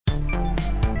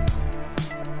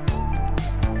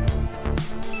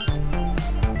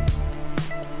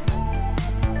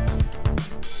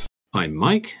I'm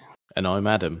Mike. And I'm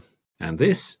Adam. And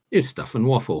this is Stuff and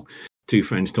Waffle. Two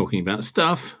friends talking about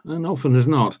stuff, and often as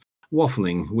not,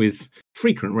 waffling with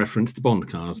frequent reference to Bond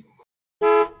cars.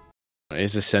 It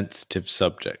is a sensitive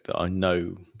subject that I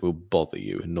know will bother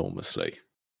you enormously.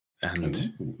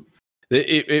 And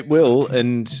it will,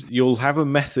 and you'll have a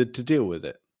method to deal with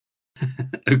it.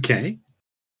 Okay.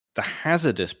 The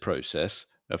hazardous process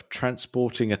of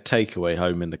transporting a takeaway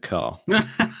home in the car.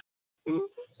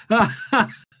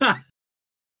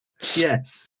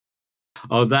 Yes.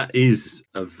 Oh, that is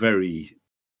a very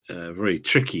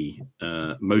tricky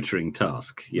motoring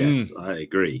task. Yes, I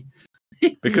agree.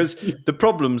 Because the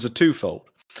problems are twofold.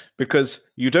 Because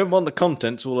you don't want the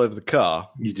contents all over the car.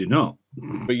 You do not.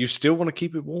 But you still want to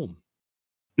keep it warm.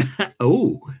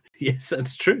 Oh, yes,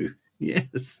 that's true.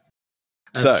 Yes.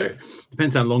 That's true.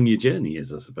 Depends how long your journey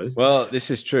is, I suppose. Well,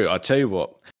 this is true. I'll tell you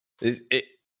what.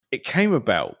 It came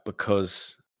about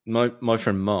because my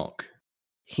friend Mark,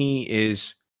 he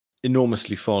is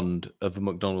enormously fond of a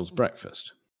McDonald's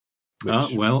breakfast.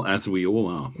 Well, as we all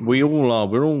are. We all are.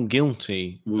 We're all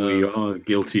guilty. We are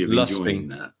guilty of enjoying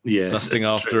that. Yes, lusting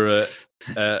after a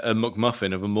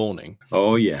McMuffin of a morning.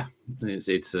 Oh, yeah.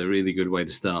 It's a really good way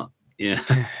to start. Yeah.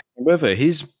 However,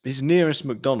 his nearest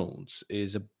McDonald's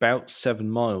is about 7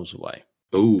 miles away.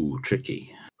 Oh,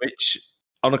 tricky. Which,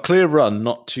 on a clear run,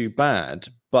 not too bad,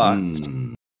 but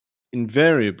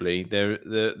invariably there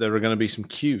are going to be some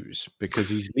queues because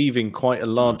he's leaving quite a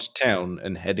large town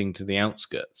and heading to the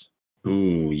outskirts.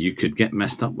 Oh, you could get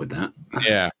messed up with that.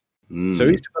 Yeah. So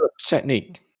he's developed a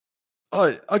technique.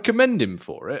 I commend him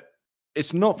for it.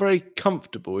 It's not very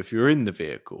comfortable if you're in the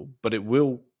vehicle, but it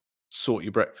will sort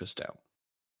your breakfast out.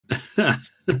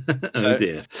 Oh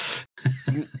dear.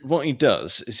 What he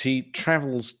does is he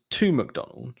travels to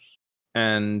McDonald's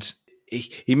and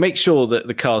he makes sure that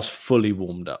the car's fully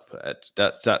warmed up.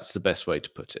 That's the best way to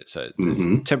put it. So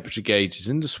the temperature gauge is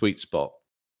in the sweet spot,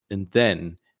 and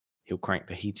then he'll crank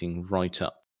the heating right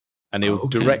up, and he'll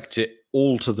direct it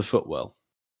all to the footwell.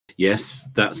 Yes,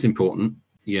 that's important.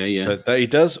 Yeah. So that he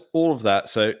does all of that.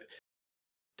 So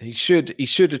he should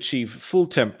achieve full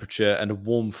temperature and a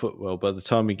warm footwell by the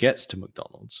time he gets to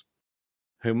McDonald's.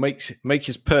 He'll make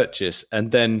his purchase, and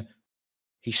then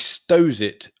he stows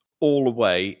it all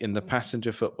away in the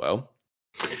passenger footwell.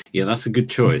 Yeah, that's a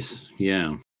good choice.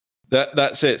 Yeah.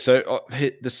 That's it. So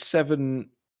the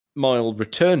 7-mile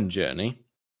return journey,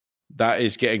 that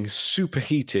is getting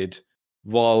superheated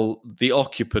while the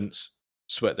occupants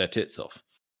sweat their tits off.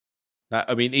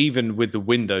 Even with the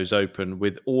windows open,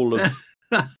 with all of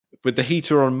with the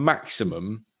heater on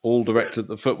maximum, all directed at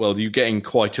the footwell, you're getting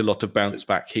quite a lot of bounce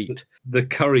back heat. The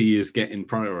curry is getting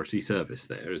priority service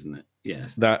there, isn't it?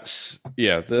 Yes. That's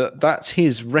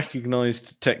his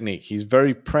recognised technique. He's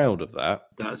very proud of that.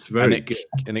 That's very good.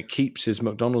 And it keeps his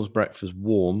McDonald's breakfast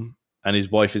warm, and his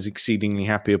wife is exceedingly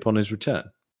happy upon his return.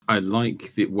 I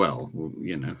like the,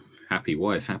 happy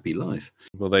wife, happy life.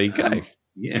 Well, there you go.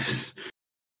 Yes.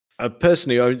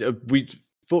 Personally, we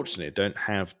fortunately don't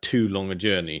have too long a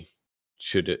journey.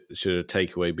 Should a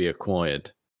takeaway be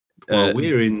acquired? Well,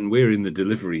 we're in the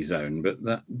delivery zone, but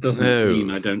that doesn't mean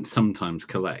I don't sometimes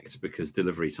collect, because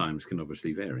delivery times can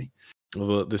obviously vary.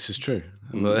 Well, this is true.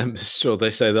 Well, I'm sure they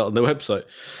say that on their website.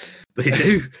 They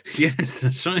do. Yes,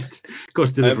 that's right. Of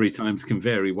course, delivery times can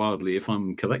vary wildly if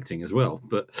I'm collecting as well,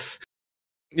 but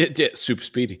yeah, super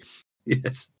speedy.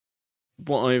 Yes.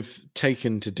 What I've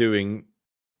taken to doing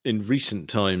in recent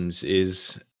times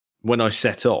is when I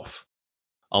set off,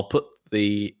 I'll put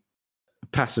the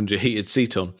passenger heated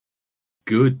seat on.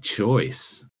 Good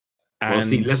choice.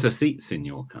 And leather seats in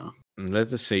your car.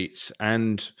 Leather seats,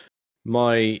 and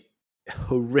my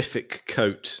horrific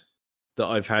coat that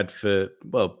I've had for,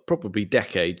 probably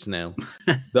decades now,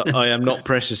 that I am not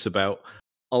precious about.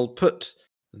 I'll put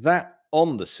that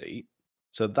on the seat,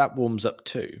 so that warms up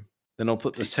too. Then I'll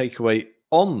put the takeaway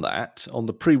on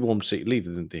the pre-warmed seat,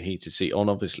 leaving the heated seat on,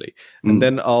 obviously. And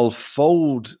then I'll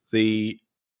fold the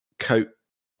coat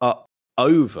up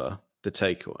over the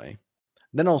takeaway.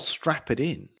 Then I'll strap it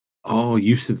in. Oh,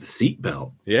 use of the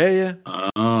seatbelt. Yeah.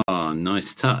 Oh,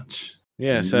 nice touch.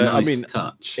 Yeah, so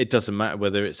touch. It doesn't matter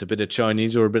whether it's a bit of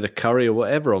Chinese or a bit of curry or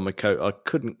whatever on my coat. I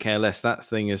couldn't care less. That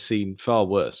thing has seen far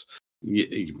worse.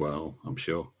 Yeah, well, I'm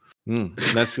sure.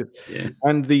 That's it. Yeah.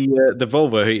 And the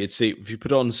Volvo heated seat, if you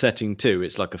put it on setting 2,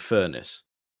 it's like a furnace.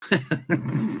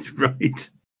 Right.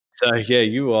 So yeah,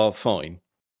 you are fine.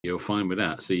 You're fine with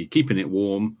that. So you're keeping it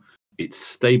warm. It's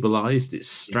stabilized. It's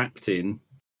strapped in.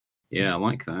 Yeah, I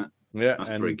like that. Yeah,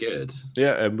 that's very good.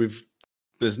 Yeah, and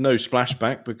there's no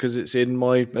splashback because it's in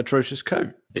my atrocious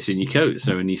coat. It's in your coat,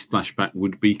 so any splashback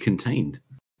would be contained.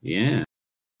 Yeah.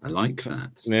 I like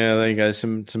that. Yeah, there you go.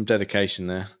 Some dedication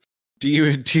there. Do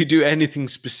you do anything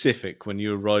specific when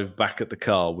you arrive back at the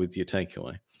car with your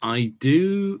takeaway? I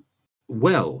do.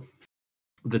 Well,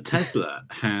 the Tesla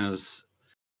has,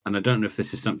 and I don't know if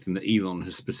this is something that Elon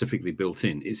has specifically built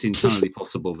in. It's entirely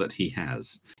possible that he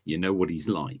has. You know what he's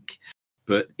like.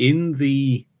 But in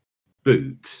the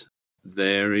boot,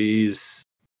 there is,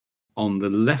 on the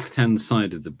left-hand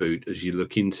side of the boot, as you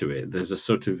look into it, there's a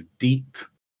sort of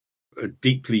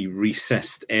deeply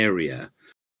recessed area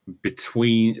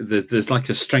between. There's like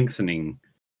a strengthening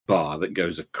bar that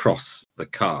goes across the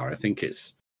car. I think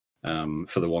it's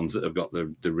for the ones that have got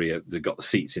the rear, they've got the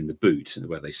seats in the boot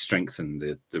where they strengthen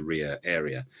the rear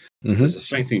area. Mm-hmm. There's a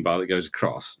strengthening bar that goes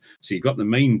across. So you've got the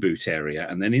main boot area,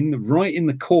 and then right in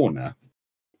the corner,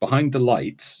 behind the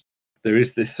lights, there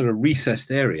is this sort of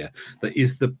recessed area that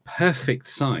is the perfect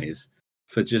size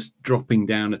for just dropping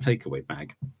down a takeaway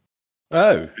bag.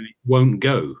 Oh, and it won't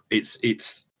go. It's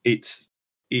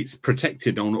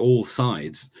protected on all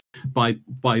sides by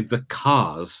the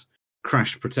car's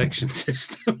crash protection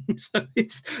system. So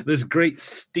there's great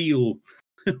steel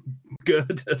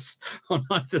girders on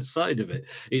either side of it.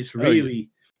 It's really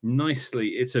nicely.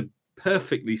 It's a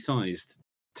perfectly sized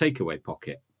takeaway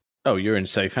pocket. Oh, you're in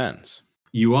safe hands.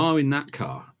 You are in that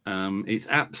car. It's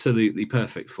absolutely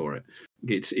perfect for it.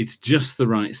 It's just the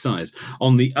right size.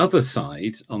 On the other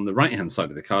side, on the right-hand side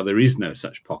of the car, there is no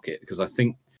such pocket because I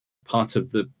think part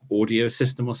of the audio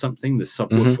system or something, the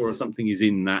subwoofer or something, is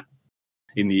in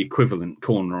the equivalent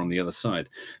corner on the other side.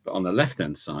 But on the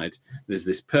left-hand side, there's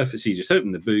this perfect. So you just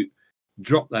open the boot,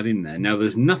 drop that in there. Now,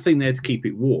 there's nothing there to keep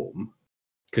it warm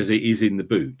because it is in the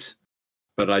boot,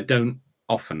 but I don't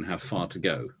often have far to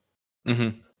go.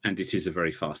 Mm-hmm. And it is a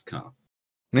very fast car.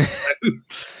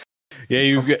 Yeah,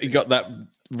 you got that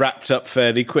wrapped up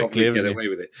fairly quickly. Get away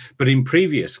with it. But in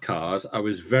previous cars, I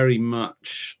was very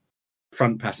much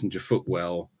front passenger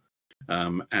footwell.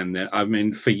 And then, I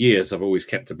mean, for years, I've always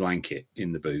kept a blanket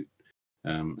in the boot.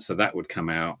 So that would come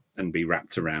out and be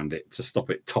wrapped around it to stop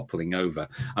it toppling over.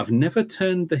 I've never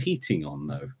turned the heating on,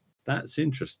 though. That's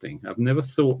interesting. I've never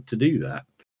thought to do that.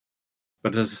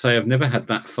 But as I say, I've never had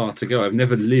that far to go. I've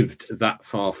never lived that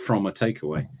far from a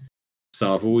takeaway.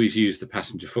 So I've always used the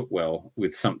passenger footwell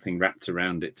with something wrapped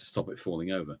around it to stop it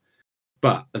falling over.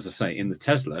 But as I say, in the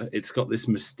Tesla, it's got this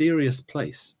mysterious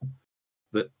place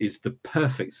that is the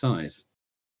perfect size.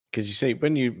 Because you see,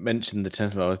 when you mentioned the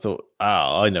Tesla, I thought,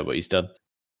 I know what he's done.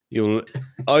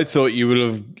 I thought you will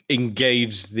have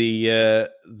engaged the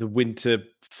winter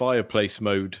fireplace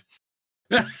mode.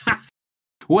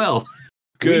 Well,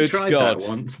 good we tried God. that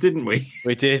once, didn't we?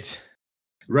 We did.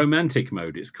 Romantic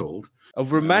mode, it's called. A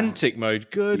romantic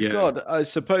mode. Good God. I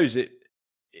suppose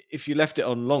if you left it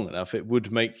on long enough, it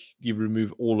would make you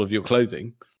remove all of your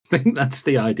clothing. I think that's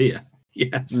the idea.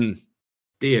 Yes.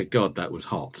 Dear God, that was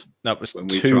hot. That was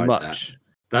too much.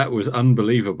 That was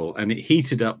unbelievable. And it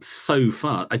heated up so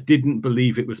fast. I didn't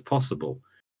believe it was possible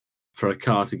for a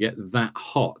car to get that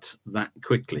hot that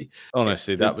quickly.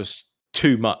 Honestly, that was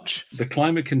too much. The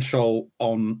climate control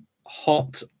on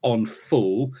hot, on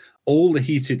full, all the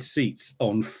heated seats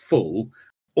on full,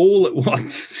 all at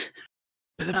once.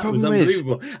 But the that problem was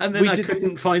unbelievable. And then I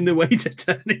couldn't find the way to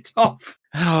turn it off.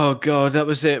 Oh, God, that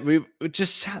was it. We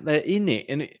just sat there in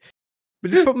it. But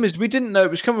the problem is we didn't know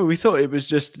it was coming. We thought it was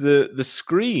just the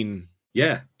screen.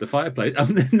 Yeah, the fireplace.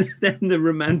 And then the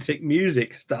romantic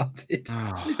music started.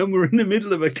 Oh. And we're in the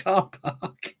middle of a car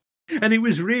park. And it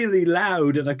was really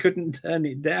loud and I couldn't turn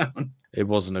it down. It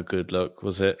wasn't a good look,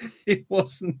 was it? It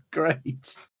wasn't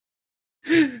great.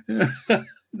 The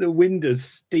windows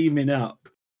steaming up.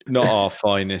 Not our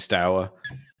finest hour.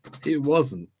 It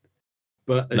wasn't.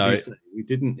 But as you say, we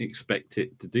didn't expect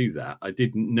it to do that. I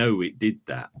didn't know it did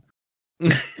that.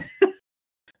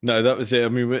 No, that was it. I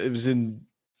mean,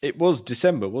 it was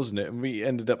December, wasn't it? And we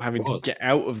ended up having to get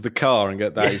out of the car and go,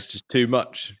 that is just too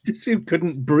much. You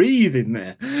couldn't breathe in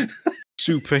there.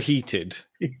 Superheated.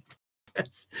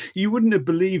 Yes. You wouldn't have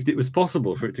believed it was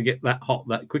possible for it to get that hot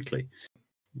that quickly.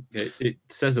 It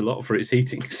says a lot for its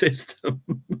heating system.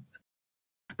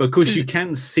 But of course, you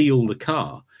can seal the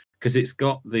car because it's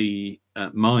got the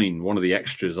mine. One of the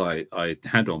extras I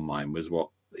had on mine was what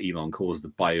Elon calls the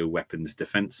bioweapons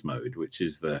defense mode, which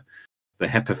is the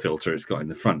HEPA filter it's got in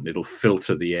the front. It'll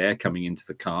filter the air coming into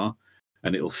the car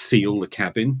and it'll seal the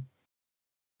cabin.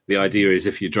 The idea is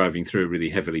if you're driving through a really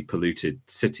heavily polluted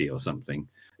city or something,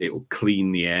 it will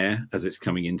clean the air as it's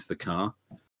coming into the car.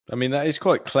 I mean, that is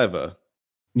quite clever.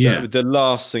 Yeah. The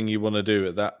last thing you want to do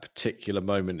at that particular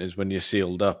moment is when you're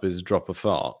sealed up is drop a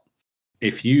fart.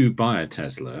 If you buy a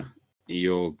Tesla,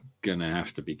 you're going to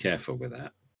have to be careful with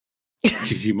that.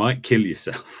 because you might kill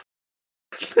yourself.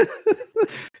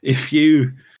 If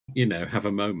you have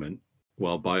a moment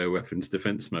while bioweapons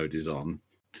defense mode is on,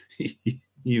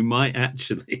 you might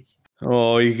actually.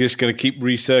 Oh, you're just going to keep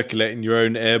recirculating your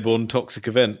own airborne toxic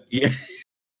event. Yeah.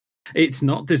 It's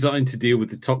not designed to deal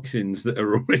with the toxins that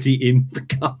are already in the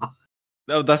car.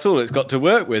 No, that's all it's got to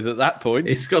work with at that point.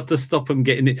 It's got to stop them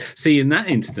getting it. See, in that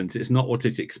instance, it's not what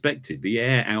it expected. The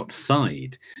air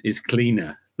outside is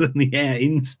cleaner than the air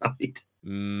inside.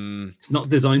 It's not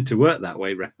designed to work that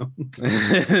way round.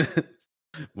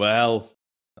 Well,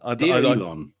 I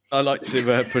like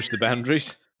to push the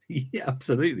boundaries. Yeah,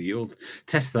 absolutely. You'll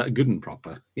test that good and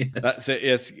proper. Yes. That's it.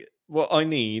 Yes. What I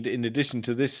need, in addition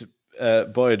to this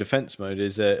bio-defense mode,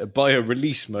 is a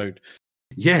bio-release mode.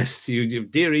 Yes,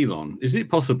 dear Elon, is it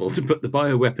possible to put the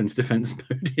bioweapons defense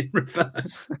mode in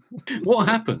reverse? What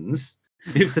happens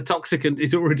if the toxicant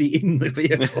is already in the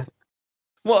vehicle?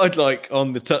 What I'd like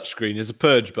on the touchscreen is a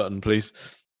purge button, please.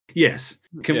 Yes.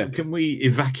 Can we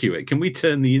evacuate? Can we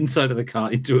turn the inside of the car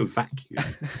into a vacuum?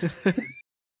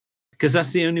 Because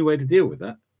that's the only way to deal with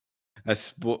that.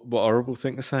 That's what horrible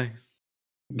thing to say.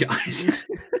 Guys.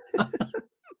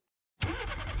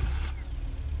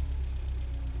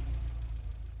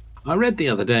 I read the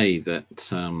other day that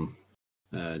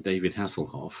David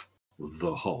Hasselhoff,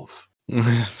 the Hoff.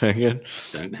 Very good.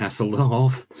 Don't hassle the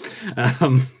Hoff.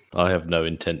 I have no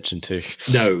intention to.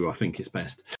 No, I think it's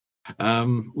best.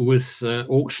 Was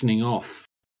auctioning off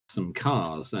some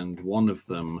cars, and one of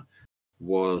them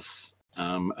was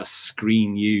a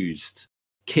screen-used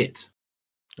kit.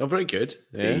 Oh, very good.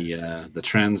 Yeah. The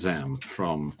Trans Am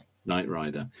from Knight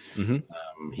Rider. Mm-hmm.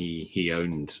 He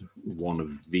owned one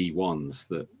of the ones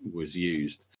that was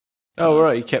used. Oh,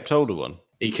 right. He kept hold of one.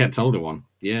 He kept hold of one.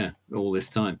 Yeah, all this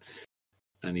time,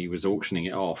 and he was auctioning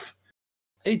it off.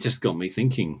 It just got me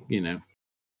thinking.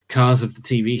 Cars of the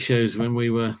TV shows when we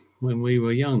were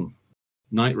young.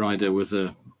 Knight Rider was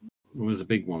a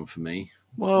big one for me.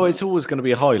 Well, it's always going to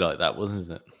be a highlight, that,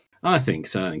 wasn't it? I think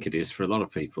so. I think it is for a lot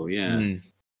of people. Yeah.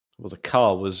 Well, the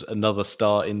car was another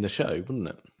star in the show, wasn't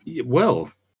it? Yeah,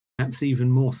 well, perhaps even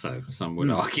more so. Some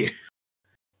would argue.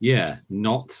 Yeah,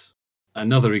 not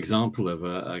another example of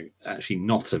actually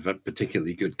not a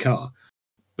particularly good car.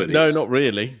 But no, not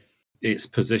really. Its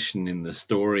position in the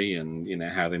story and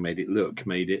how they made it look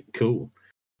made it cool.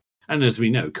 And as we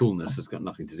know, coolness has got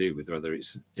nothing to do with whether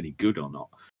it's any good or not.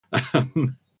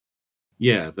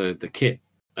 Yeah, the kit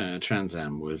Trans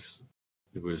Am was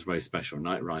very special.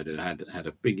 Knight Rider had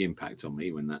a big impact on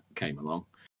me when that came along.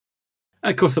 And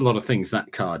of course, a lot of things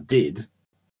that car did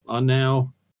are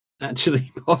now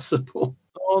actually possible.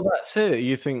 Oh, that's it.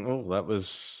 You think, that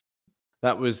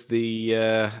was the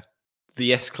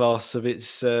S-Class of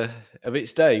its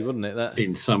day, wasn't it? That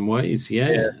in some ways,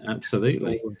 yeah.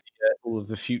 Absolutely. All of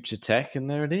the future tech, and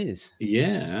there it is.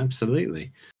 Yeah,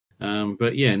 absolutely.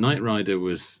 But yeah, Knight Rider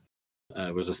was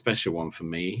a special one for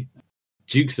me.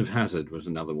 Dukes of Hazzard was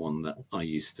another one that I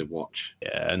used to watch.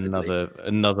 Yeah,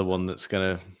 another one that's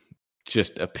going to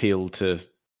just appeal to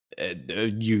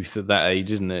youth at that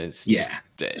age, isn't it?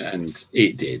 And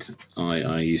it did.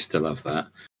 I used to love that.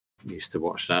 I used to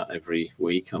watch that every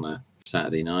week on a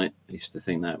Saturday night. I used to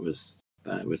think that was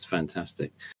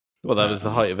fantastic. Well, that was the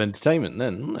height of entertainment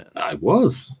then, wasn't it? I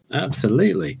was,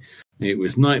 absolutely. It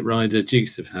was Knight Rider,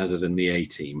 Dukes of Hazzard, and the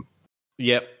A-Team.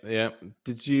 Yep, yeah.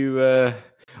 Did you...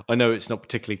 I know it's not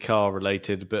particularly car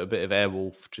related, but a bit of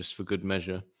Airwolf just for good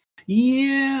measure.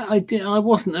 Yeah, I did. I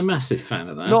wasn't a massive fan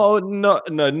of that.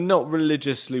 Not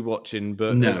religiously watching,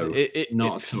 but no, it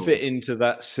fit into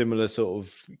that similar sort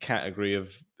of category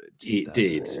of. It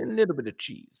did a little bit of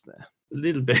cheese there. A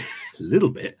little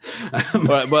bit.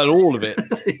 Well, all of it.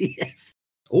 Yes,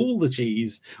 all the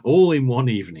cheese, all in one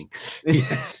evening.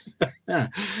 Yes,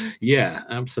 yeah,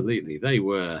 absolutely. They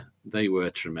were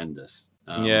tremendous.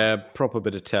 Proper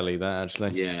bit of telly that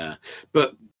actually. Yeah,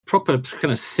 but proper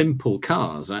kind of simple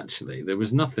cars. Actually, there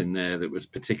was nothing there that was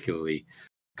particularly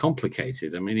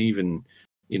complicated. I mean, even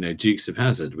Dukes of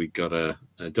Hazzard, we got a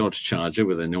Dodge Charger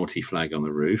with a naughty flag on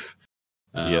the roof.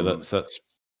 That's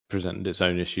presented its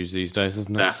own issues these days,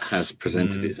 hasn't it? That has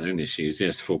presented its own issues.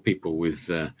 Yes, for people with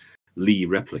Lee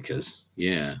replicas.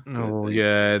 Yeah. Oh,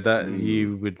 yeah. That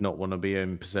you would not want to be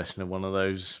in possession of one of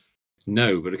those.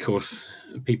 No, but of course,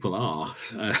 people are.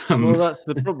 Well, that's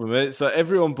the problem. It's like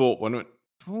everyone bought one. And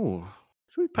went,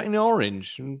 should we paint it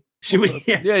orange? And should we?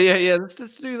 Yeah.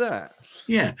 Let's do that.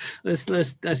 Yeah, let's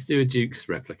do a Duke's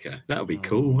replica. That would be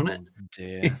cool, wouldn't it?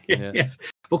 Dear. Yeah. Yes.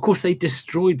 But of course, they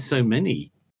destroyed so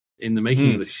many in the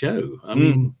making of the show. I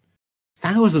mean,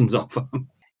 thousands of them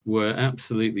were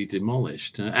absolutely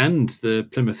demolished, and the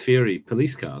Plymouth Fury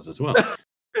police cars as well.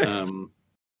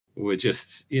 were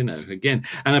just, again.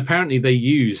 And apparently they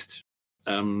used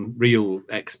real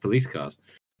ex-police cars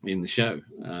in the show.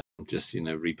 Just,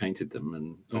 repainted them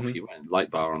and off you went. Light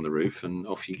bar on the roof and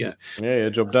off you go. Yeah,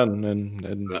 job done.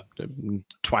 And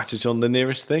twat it on the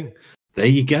nearest thing. There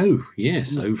you go.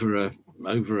 Yes, over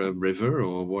a river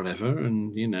or whatever,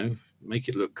 and make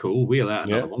it look cool. Wheel out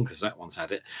another one because that one's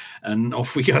had it, and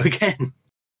off we go again.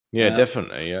 Yeah,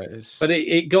 definitely. Yeah, but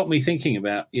it got me thinking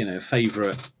about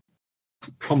favorite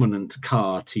prominent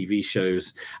car TV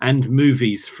shows and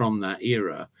movies from that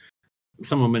era.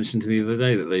 Someone mentioned to me the other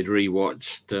day that they'd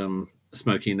rewatched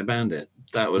Smokey and the Bandit.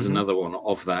 That was another one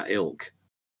of that ilk.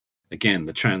 Again,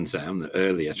 the Trans Am, the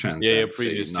earlier Trans Am,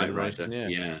 previous Knight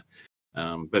Rider,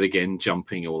 but again,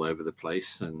 jumping all over the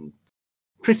place and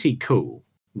pretty cool,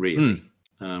 really.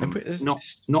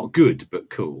 Not good, but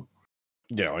cool.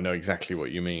 Yeah, I know exactly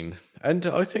what you mean, and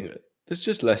I think there's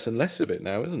just less and less of it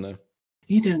now, isn't there?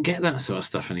 You don't get that sort of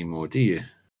stuff anymore, do you?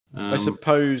 I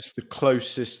suppose the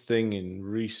closest thing in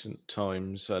recent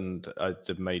times, and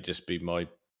it may just be my,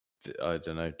 I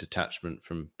don't know, detachment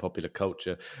from popular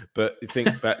culture, but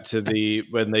think back to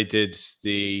when they did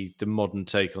the modern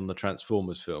take on the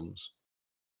Transformers films.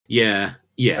 Yeah,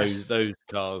 yes. Those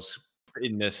cars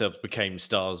in themselves became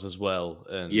stars as well.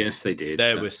 And yes, they did.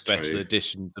 There were special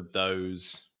editions of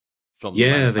those from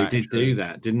they did do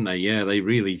that, didn't they? Yeah, they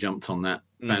really jumped on that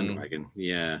bandwagon.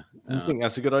 Yeah. I think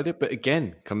that's a good idea. But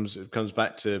again, it comes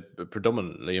back to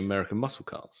predominantly American muscle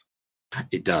cars.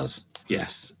 It does.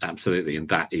 Yes, absolutely. And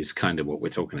that is kind of what we're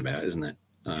talking about, isn't it?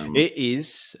 It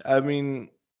is. I mean,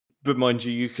 but mind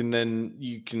you, you can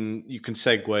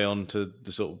segue onto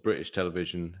the sort of British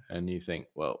television, and you think,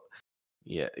 well,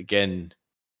 yeah, again,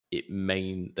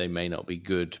 they may not be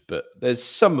good, but there's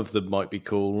some of them might be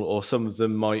cool, or some of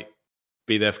them might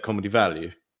be there for comedy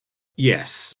value.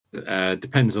 Yes,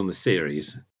 depends on the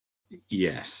series.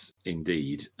 Yes,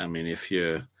 indeed. I mean, if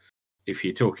you're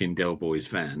talking Del Boy's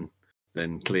van,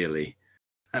 then clearly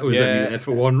that was only there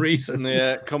for one reason.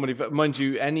 Yeah, comedy. Mind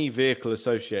you, any vehicle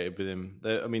associated with him.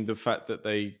 I mean, the fact that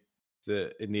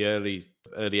in the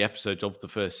early episodes of the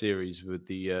first series with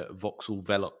the Vauxhall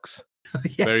Velox,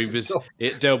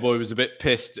 where Del Boy was a bit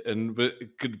pissed and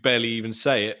could barely even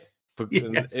say it.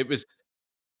 Yes. It was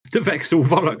the Vauxhall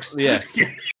Velox. Yeah,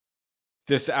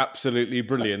 just absolutely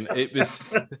brilliant. It was,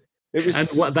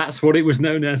 and that's what it was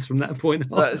known as from that point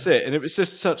on. That's it, and it was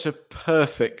just such a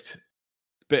perfect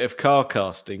bit of car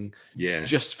casting,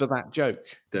 just for that joke.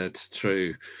 That's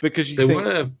true. Because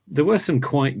there were some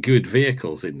quite good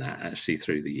vehicles in that actually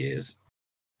through the years.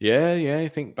 Yeah.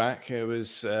 Think back, it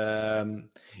was. You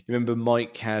remember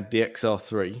Mike had the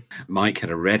XR3. Mike had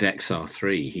a red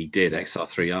XR3. He did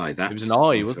XR3i. It was an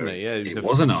I, wasn't it? Yeah, it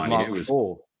was an I. Mark it was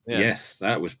 4. Yeah. Yes,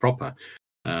 that was proper.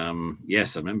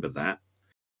 Yes, I remember that.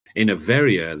 In a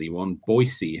very early one,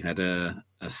 Boise had a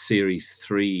Series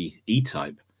 3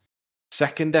 E-Type.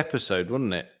 Second episode,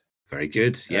 wasn't it? Very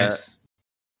good. Yes.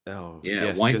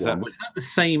 Yes, white one. Was that the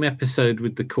same episode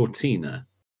with the Cortina?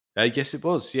 Yes, it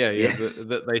was. Yeah. Yes.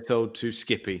 That they sold to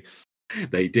Skippy.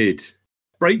 They did.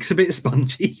 Brakes a bit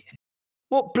spongy.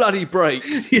 What bloody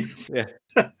brakes? Yes. Yeah.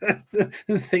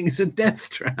 The thing's a death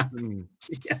trap.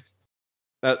 Yes.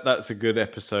 That's a good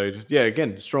episode. Yeah.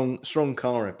 Again, strong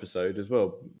car episode as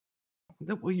well.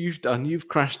 Look what you've done. You've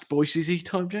crashed Boise's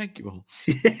E-Type Jaguar.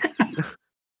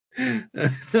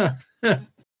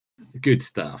 Good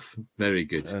stuff. Very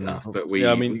good stuff. But we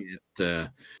had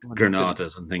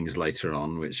Granadas and things later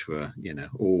on, which were,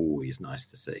 always nice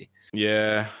to see.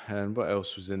 Yeah. And what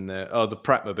else was in there? Oh, the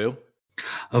Pratmobile.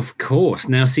 Of course.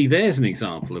 Now, see, there's an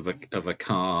example of a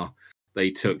car they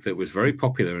took that was very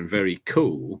popular and very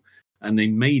cool, and they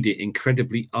made it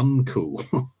incredibly uncool.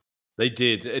 They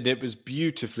did, and it was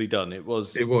beautifully done. It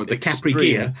was the Capri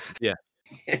gear. Yeah.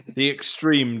 The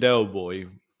extreme Del Boy.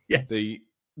 Yes. The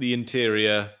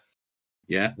interior.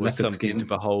 Yeah. Was something to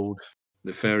behold.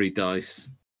 The fairy dice.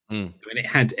 I mean, it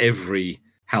had every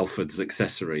Halfords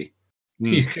accessory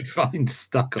you could find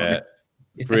stuck on it.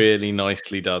 Yes. Really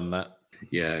nicely done, that.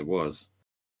 Yeah, it was.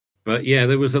 But yeah,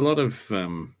 there was a lot of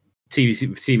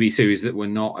TV series that were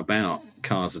not about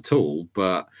cars at all,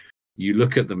 but you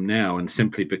look at them now and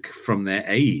simply from their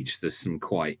age, there's some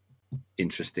quite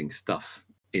interesting stuff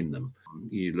in them.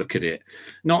 You look at it,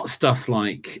 not stuff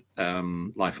like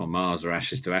Life on Mars or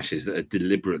Ashes to Ashes that are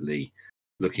deliberately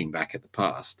looking back at the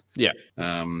past. Yeah.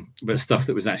 But stuff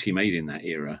that was actually made in that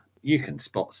era. You can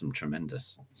spot some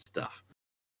tremendous stuff.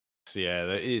 Yeah,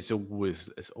 it's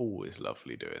always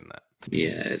lovely doing that.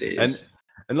 Yeah, it is.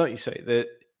 And like you say, the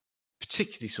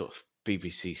particularly sort of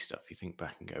BBC stuff, you think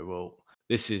back and go, well,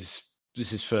 this is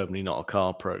firmly not a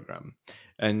car program.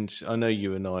 And I know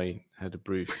you and I had a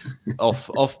brief off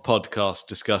podcast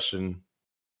discussion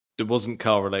that wasn't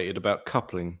car related about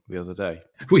coupling the other day.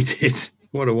 We did.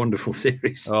 What a wonderful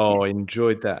series. Oh, I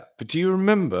enjoyed that. But do you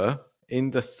remember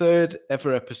in the third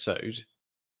ever episode,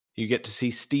 you get to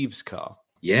see Steve's car?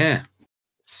 Yeah.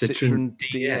 Citroen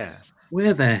DS.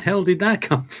 Where the hell did that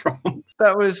come from?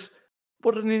 That was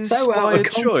what an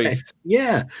inspired choice.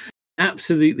 Yeah.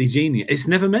 Absolutely genius. It's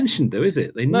never mentioned though, is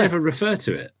it? They never refer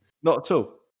to it. Not at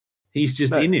all. He's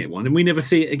just in it one and we never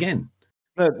see it again.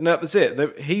 No, that was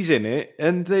it. He's in it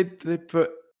and they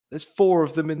put, there's 4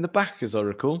 of them in the back, as I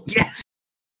recall. Yes.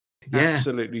 Yeah.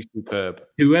 Absolutely superb.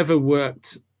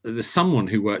 There's someone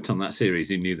who worked on that series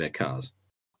who knew their cars.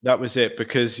 That was it,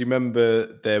 because you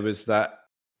remember there was that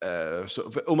sort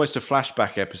of almost a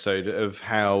flashback episode of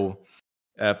how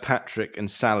Patrick and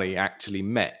Sally actually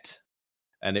met,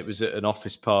 and it was at an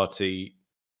office party.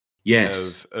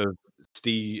 Yes, of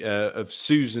Steve, of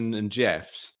Susan and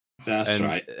Jeff's. That's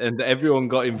right. And everyone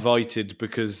got invited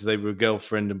because they were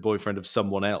girlfriend and boyfriend of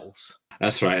someone else.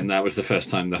 That's right, and that was the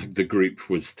first time the group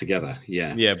was together.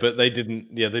 Yeah, yeah, but they didn't.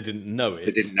 Yeah, they didn't know it.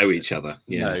 They didn't know each other.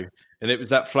 Yeah, no. And it was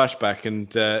that flashback, and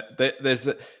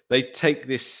they take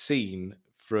this scene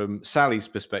from Sally's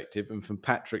perspective and from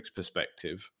Patrick's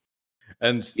perspective,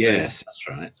 and yes, that's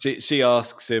right. She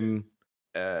asks him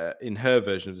in her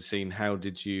version of the scene, "How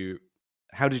did you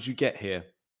get here?"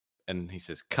 And he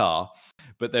says, "Car."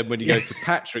 But then when you go to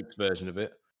Patrick's version of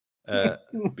it,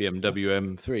 BMW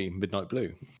M3 Midnight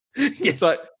Blue. Yes. It's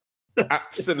like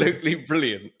absolutely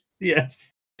brilliant.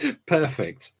 Yes,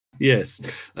 perfect. Yes,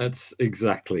 that's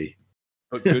exactly.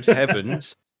 But good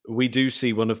heavens, we do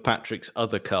see one of Patrick's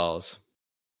other cars.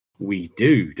 We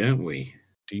do, don't we?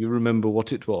 Do you remember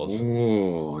what it was?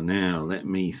 Oh, now let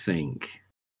me think.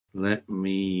 And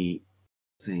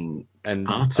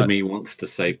part of me wants to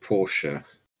say Porsche.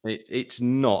 It's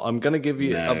not. I'm going to give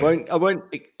you. No. I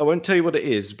won't tell you what it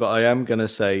is, but I am going to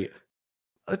say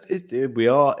it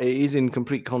is in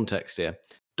complete context here.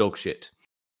 Dog shit.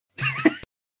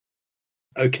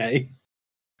 Okay.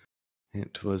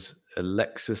 It was a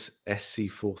Lexus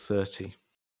SC430.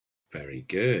 Very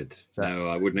good. No,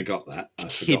 I wouldn't have got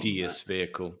that. Hideous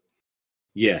vehicle.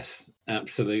 Yes,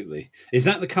 absolutely. Is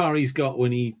that the car he's got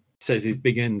when he says his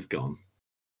big end's gone?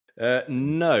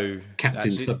 No.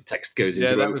 Captain subtext goes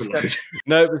into overload.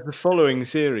 No, it was the following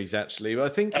series, actually. I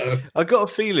think I got a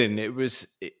feeling it was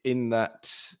in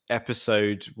that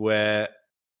episode where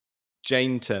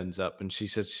Jane turns up and she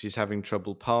says she's having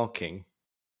trouble parking.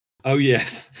 Oh,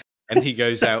 yes. And he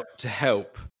goes out to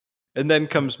help and then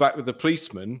comes back with a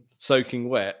policeman soaking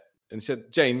wet and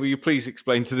said, "Jane, will you please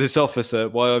explain to this officer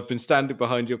why I've been standing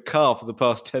behind your car for the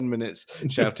past 10 minutes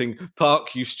shouting,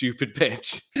 'Park, you stupid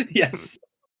bitch.'" Yes.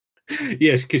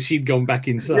 Yes, because she'd gone back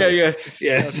inside.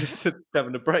 Just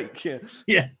having a break.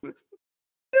 Yeah.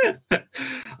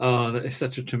 Oh, that is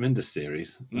such a tremendous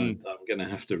series. I'm going to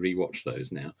have to rewatch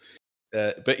those now.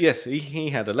 But yes, he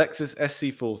had a Lexus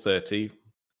SC430,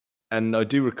 and I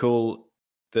do recall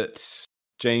that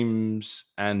James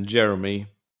and Jeremy,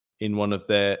 in one of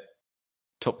their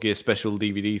Top Gear special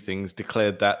DVD things,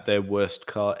 declared that their worst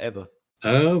car ever.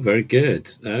 Oh, very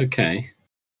good. Okay.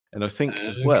 And I think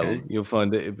as well, you'll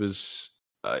find that it was,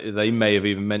 they may have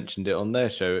even mentioned it on their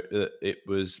show, it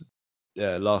was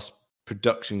last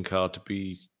production car to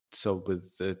be sold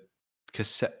with the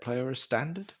cassette player as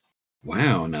standard.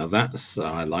 Wow, now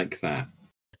I like that.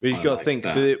 But you've got to think,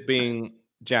 with it being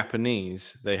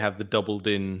Japanese, they have the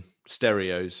doubled-in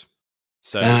stereos.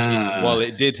 So while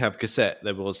it did have cassette,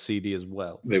 there was CD as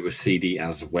well. There was CD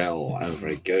as well. Oh,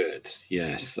 very good.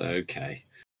 Yes, okay.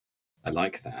 I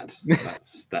like that.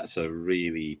 That's a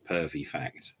really pervy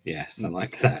fact. Yes, I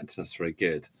like that. That's very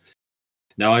good.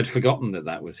 No, I'd forgotten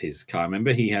that was his car. I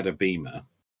remember he had a Beamer.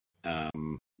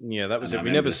 Yeah, that was it.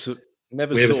 We never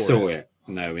saw it.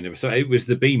 No, we never saw it. It was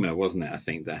the Beamer, wasn't it? I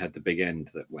think that had the big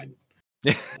end that went.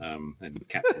 And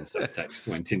Captain Subtext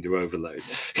went into overload.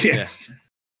 Yes.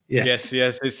 Yes.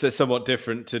 It's somewhat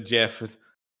different to Jeff.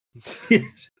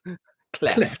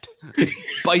 Cleft.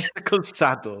 Bicycle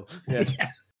saddle. Yes.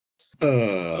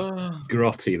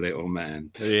 Grotty little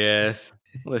man. Yes.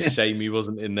 What a shame he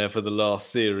wasn't in there for the last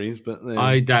series, but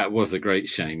that was a great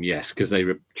shame. Yes, because they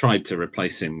tried to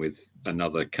replace him with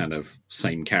another kind of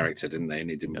same character, didn't they?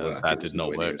 And it didn't work. That did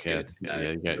not work.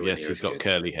 Yes, he's got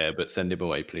curly hair, but send him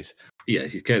away, please.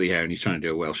 Yes, he's curly hair and he's trying to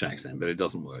do a Welsh accent, but it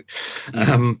doesn't work.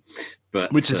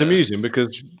 Which is amusing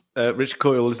because Rich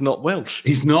Coyle is not Welsh.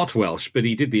 He's not Welsh, but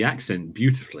he did the accent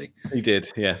beautifully. He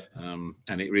did, yeah.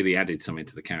 And it really added something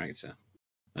to the character.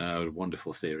 A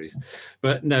wonderful series.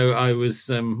 But no, I was.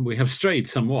 We have strayed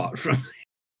somewhat from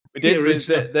We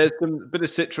did. There's a bit of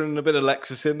Citroen and a bit of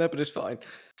Lexus in there, but it's fine.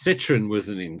 Citroen was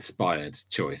an inspired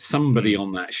choice. Somebody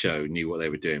on that show knew what they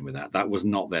were doing with that. That was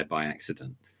not there by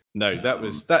accident. No,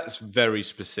 that's very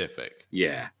specific.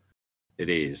 Yeah, it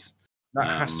is. That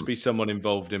has to be someone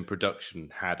involved in production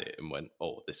had it and went,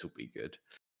 "Oh, this will be good."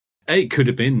 It could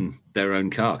have been their own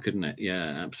car, couldn't it? Yeah,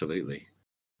 absolutely.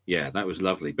 Yeah, that was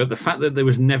lovely. But the fact that there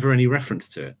was never any reference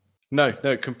to it. No,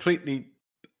 completely.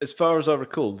 As far as I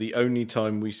recall, the only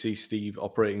time we see Steve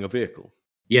operating a vehicle.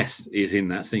 Yes, is in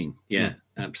that scene. Yeah,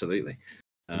 absolutely.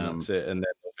 And that's it. And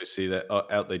then obviously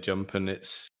out they jump and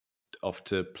it's off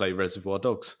to play Reservoir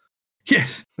Dogs.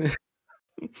 Yes.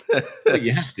 Well,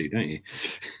 you have to, don't you?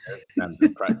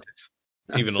 Standard practice.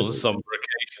 Even on a somber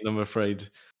occasion, I'm afraid.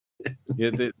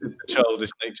 Yeah, the childish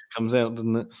nature comes out,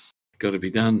 doesn't it? Got to be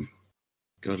done.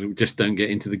 Got to just don't get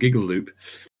into the giggle loop.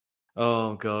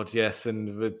 Oh God, yes.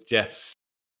 And with Jeff's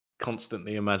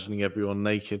constantly imagining everyone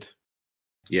naked.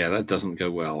 Yeah, that doesn't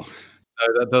go well.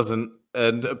 No, that doesn't.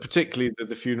 And particularly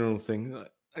the funeral thing.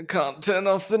 Like, I can't turn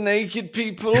off the naked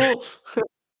people.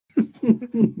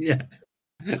 Yeah.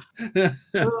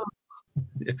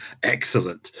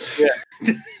 Excellent.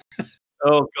 Yeah.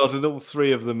 Oh God, and all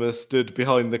three of them are stood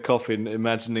behind the coffin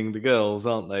imagining the girls,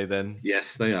 aren't they then?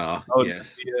 Yes, they are. Oh,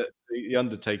 yes. The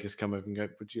undertakers come over and go,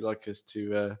 would you like us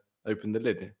to open the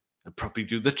lid? I'd probably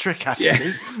do the trick,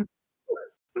 actually.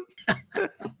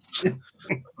 Yeah.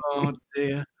 Oh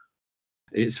dear.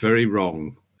 It's very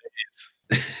wrong.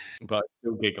 It is. But I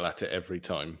still giggle at it every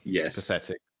time. Yes. It's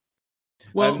pathetic.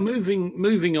 Well,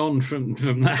 moving on from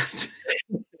that,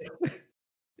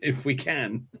 if we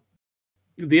can.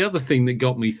 The other thing that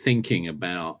got me thinking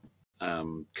about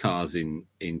cars in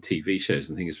TV shows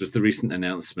and things was the recent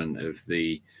announcement of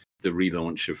the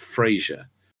relaunch of Frasier.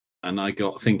 And I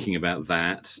got thinking about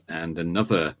that and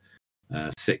another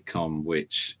sitcom,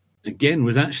 which, again,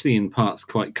 was actually in parts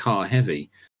quite car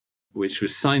heavy, which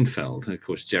was Seinfeld. And of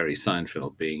course, Jerry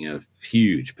Seinfeld being a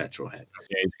huge petrol head.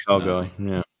 Yeah, he's a car guy.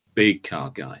 Yeah. Big car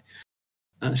guy.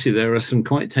 Actually, there are some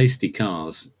quite tasty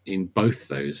cars in both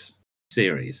those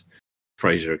series.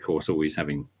 Frasier, of course, always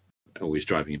driving a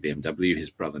BMW.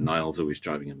 His brother Niles always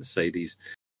driving a Mercedes.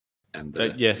 And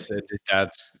yes,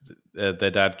 their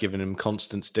dad giving him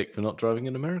constant stick for not driving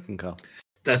an American car.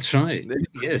 That's right.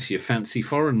 Yes, your fancy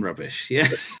foreign rubbish.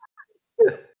 Yes,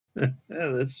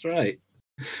 that's right.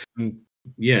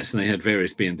 Yes, and they had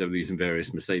various BMWs and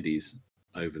various Mercedes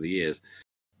over the years.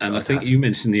 And I think you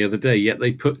mentioned the other day,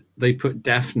 they put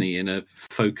Daphne in a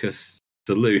Focus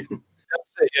saloon.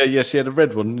 Yeah, she had a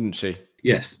red one, didn't she?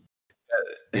 Yes.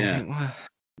 Yeah.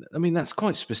 I mean, that's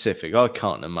quite specific. I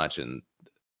can't imagine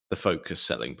the Focus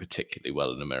selling particularly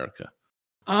well in America.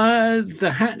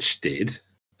 The Hatch did.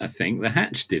 I think the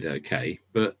Hatch did okay,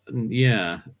 but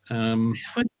yeah. Where did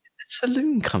the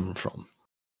saloon come from?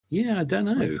 Yeah, I don't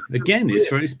know. Again, it's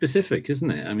very specific,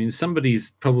 isn't it? I mean,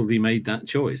 somebody's probably made that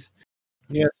choice.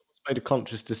 Yeah, made a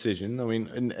conscious decision. I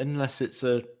mean, unless it's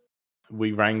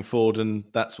we rang Ford and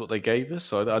that's what they gave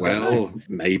us. I don't know.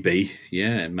 Maybe.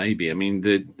 Yeah, maybe. I mean,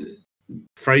 the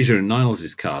Frasier and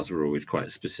Niles' cars were always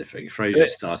quite specific. Frasier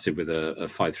started with a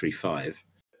 535.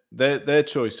 Their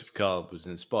choice of car was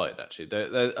inspired, actually.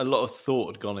 A lot of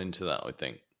thought had gone into that, I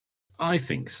think. I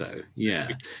think so, yeah.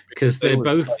 Because they're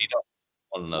both...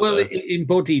 Well, it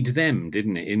embodied them,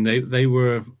 didn't it? And they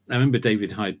were... I remember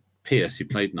David Hyde Pierce, who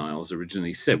played Niles,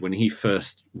 originally said when he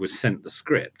first was sent the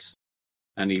scripts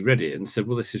and he read it and said,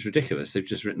 well, this is ridiculous. They've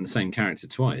just written the same character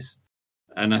twice.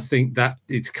 And I think that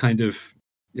it's kind of...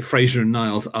 Frasier and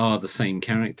Niles are the same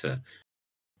character.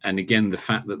 And again, the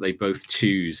fact that they both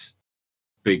choose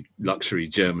big luxury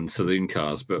German saloon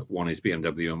cars, but one is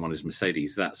BMW and one is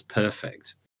Mercedes, that's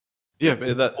perfect. Yeah,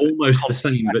 but that's almost the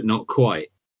same, but not quite.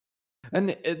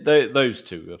 And those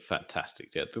two are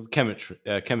fantastic. Yeah, the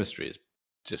chemistry is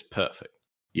just perfect.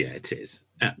 Yeah, it is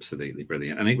absolutely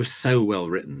brilliant, and it was so well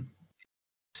written,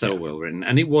 well written.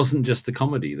 And it wasn't just a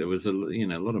comedy. There was a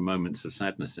lot of moments of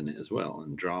sadness in it as well,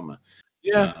 and drama.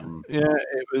 Yeah,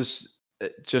 it was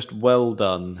just well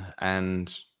done,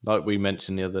 and like we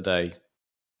mentioned the other day,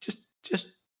 just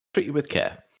treat it with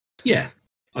care. Yeah,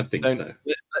 I think so.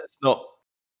 Let's not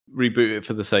reboot it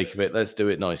for the sake of it. Let's do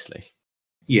it nicely.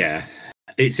 Yeah,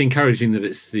 it's encouraging that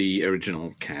it's the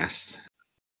original cast.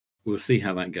 We'll see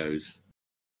how that goes.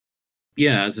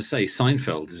 Yeah, as I say,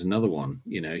 Seinfeld is another one.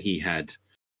 He had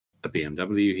a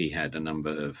BMW, he had a number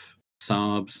of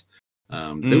Saabs.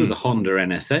 There was a Honda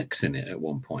NSX in it at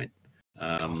one point.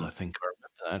 God, I think I remember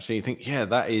that. Actually, you think,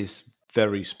 that is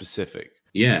very specific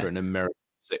for an American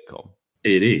sitcom.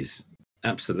 It is,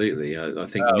 absolutely. I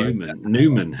think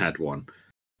Newman had one,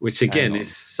 which again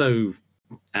is so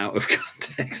out of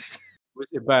context. Was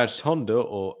it badged Honda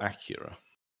or Acura?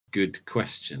 Good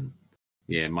question.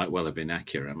 Yeah, it might well have been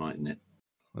Acura, mightn't it?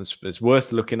 It's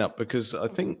worth looking up because I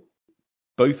think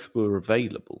both were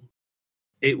available.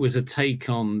 It was a take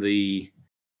on the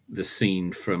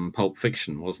scene from Pulp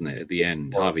Fiction, wasn't it? At the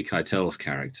end, Harvey Keitel's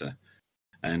character,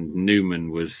 and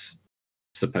Newman was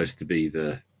supposed to be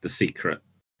the secret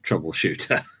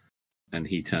troubleshooter, and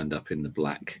he turned up in the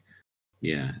black,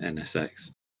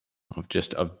 NSX.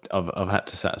 I've had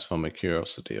to satisfy my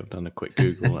curiosity. I've done a quick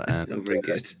Google, and very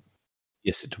good.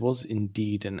 Yes, it was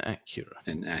indeed an Acura.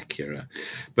 An Acura,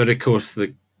 but of course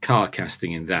the car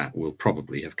casting in that will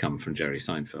probably have come from Jerry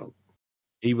Seinfeld.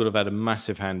 He will have had a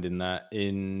massive hand in that,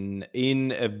 in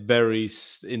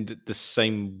the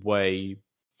same way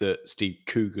that Steve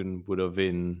Coogan would have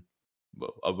in.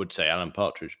 Well, I would say Alan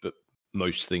Partridge, but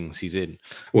most things he's in.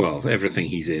 Well, everything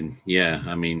he's in, yeah.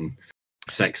 I mean,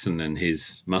 Sexton and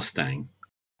his Mustang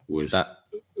was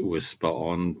spot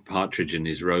on. Partridge and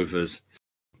his Rovers.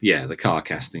 Yeah, the car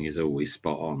casting is always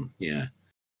spot on. Yeah.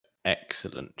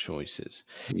 Excellent choices.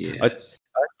 Yes.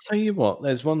 I tell you what,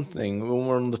 there's one thing when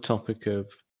we're on the topic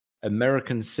of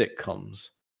American sitcoms.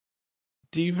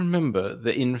 Do you remember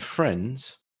that in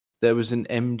Friends there was an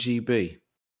MGB?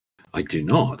 I do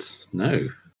not. No.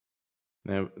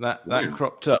 Now that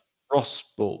cropped up. Ross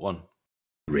bought one.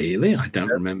 Really? I don't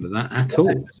remember that at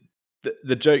all.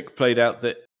 The joke played out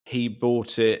that he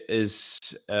bought it as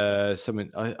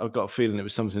something. I've got a feeling it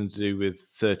was something to do with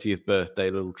 30th birthday,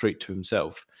 a little treat to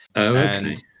himself. Oh, okay.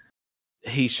 And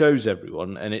he shows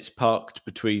everyone, and it's parked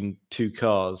between two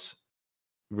cars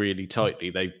really tightly.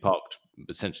 They've parked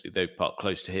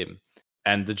close to him.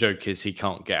 And the joke is he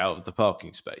can't get out of the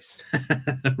parking space.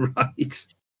 Right.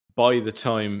 By the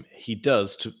time he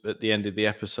does, at the end of the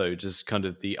episode, as kind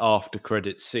of the after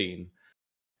credits scene,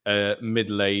 a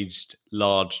middle-aged,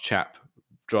 large chap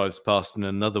drives past in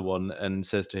another one and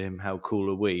says to him, "How cool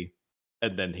are we?"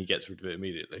 And then he gets rid of it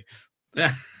immediately.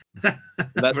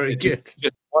 That's very good.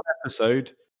 Just one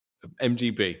episode of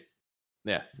MGB.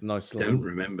 Yeah, nice. Don't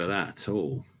remember that at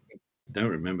all.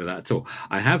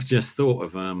 I have just thought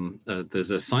of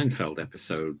there's a Seinfeld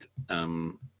episode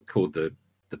called the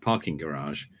Parking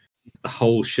Garage. The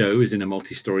whole show is in a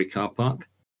multi-story car park,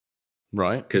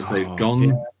 right? Because they've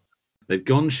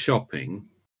gone shopping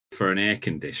for an air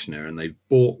conditioner and they've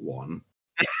bought one.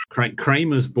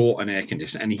 Kramer's bought an air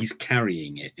conditioner and he's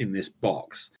carrying it in this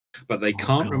box, but they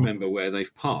can't remember where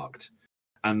they've parked.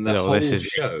 And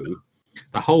the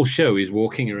whole show is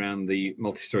walking around the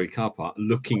multi-story car park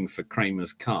looking for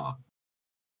Kramer's car.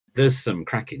 There's some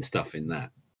cracking stuff in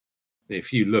that.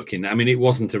 If you look in, I mean, it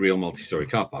wasn't a real multi-story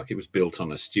car park. It was built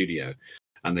on a studio,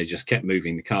 and they just kept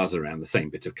moving the cars around the same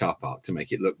bit of car park to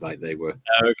make it look like they were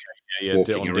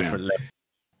walking around. Different levels.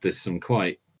 There's some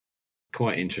quite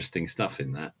interesting stuff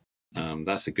in that.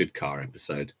 That's a good car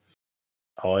episode.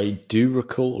 I do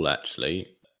recall,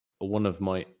 actually, one of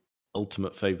my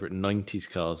ultimate favourite 90s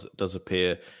cars that does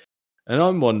appear. And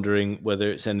I'm wondering whether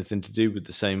it's anything to do with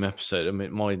the same episode. I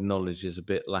mean, my knowledge is a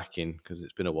bit lacking because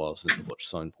it's been a while since I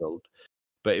watched Seinfeld.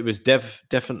 But it was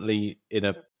definitely in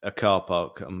a car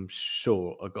park. I'm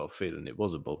sure, I got a feeling it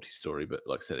was a multi-story, but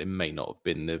like I said, it may not have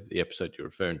been the episode you're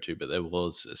referring to, but there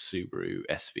was a Subaru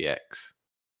SVX.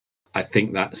 I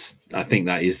think that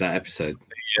is that episode.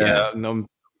 Yeah.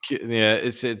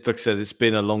 It's like I said, it's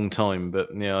been a long time, but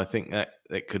yeah, I think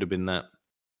that could have been that.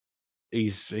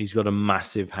 He's got a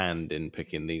massive hand in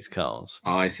picking these cars.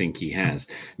 I think he has.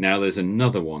 Now, there's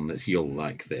another one you'll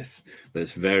like this,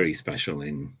 that's very special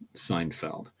in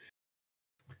Seinfeld.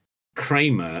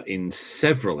 Kramer, in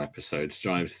several episodes,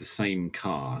 drives the same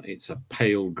car. It's a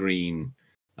pale green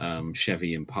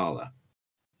Chevy Impala.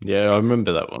 Yeah, I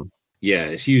remember that one. Yeah,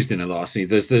 it's used in a lot of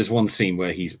scenes. There's one scene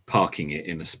where he's parking it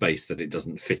in a space that it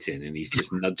doesn't fit in, and he's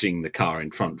just nudging the car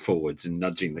in front forwards and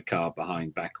nudging the car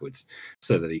behind backwards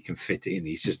so that he can fit in.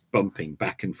 He's just bumping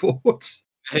back and forwards.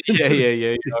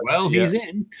 Yeah. Well, he's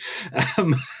in.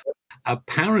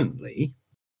 Apparently,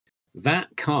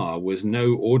 that car was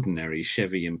no ordinary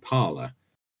Chevy Impala.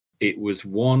 It was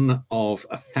one of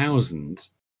 1,000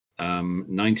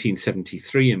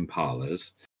 1973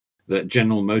 Impalas that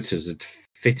General Motors had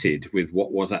fitted with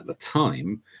what was at the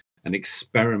time an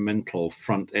experimental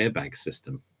front airbag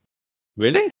system.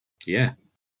 Really? Yeah.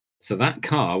 So that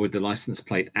car with the license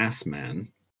plate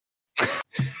Assman,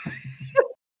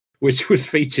 which was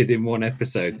featured in one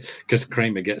episode because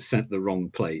Kramer gets sent the wrong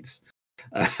plates.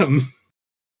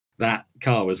 That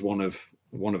car was one of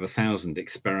 1,000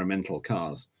 experimental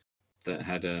cars that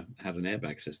had an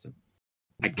airbag system.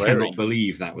 I cannot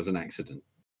believe that was an accident.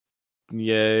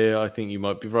 Yeah, I think you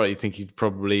might be right. You think he'd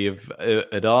probably have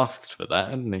had asked for that,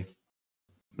 hadn't he?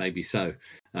 Maybe so.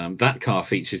 That car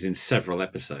features in several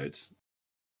episodes.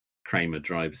 Kramer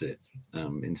drives it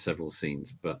in several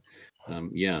scenes, but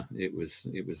yeah, it was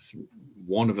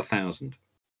one of 1,000.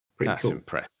 Pretty That's cool.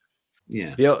 impressive.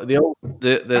 Yeah,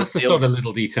 That's the sort of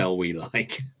little detail we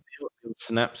like. The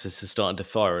synapses are starting to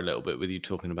fire a little bit with you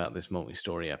talking about this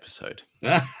multi-story episode.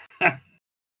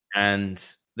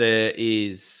 And there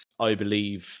is, I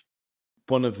believe,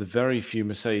 one of the very few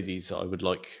Mercedes I would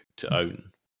like to own.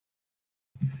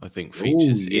 I think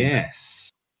features.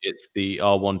 Yes, it's the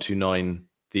R129,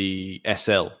 the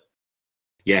SL.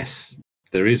 Yes,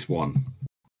 there is one.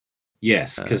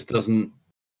 Yes, because doesn't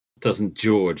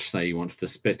George say he wants to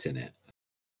spit in it?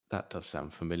 That does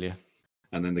sound familiar.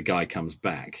 And then the guy comes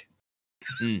back.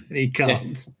 He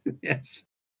can't. Yeah. Yes.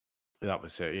 That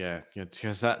was it, yeah.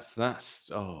 Because that's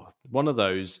one of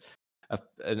those.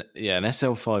 An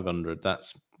SL500.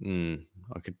 That's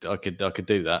I could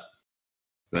do that.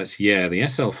 That's the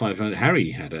SL500. Harry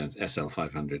had a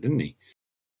SL500, didn't he?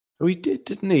 Oh, he did,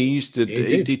 didn't he? He used to.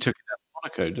 He took it out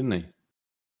of Monaco, didn't he?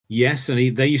 Yes,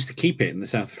 and they used to keep it in the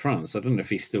south of France. I don't know if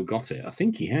he's still got it. I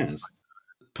think he has.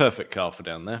 Perfect car for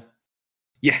down there.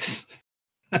 Yes.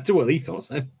 Well, he thought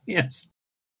so. Yes.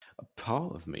 A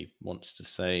part of me wants to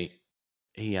say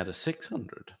he had a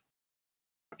 600.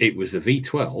 It was a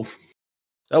V12.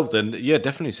 Oh, then yeah,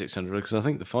 definitely 600 because I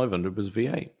think the 500 was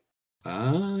V8.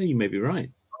 Ah, you may be right.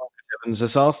 Heavens,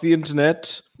 let's ask the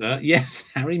internet. Yes,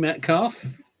 Harry Metcalf,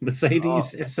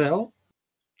 Mercedes SL.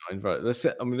 Right,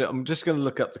 I'm just going to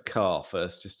look up the car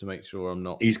first, just to make sure I'm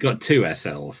not. He's got two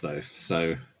SLs though,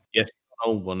 so yes, an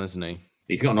old one, isn't he?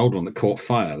 He's got an old one that caught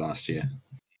fire last year.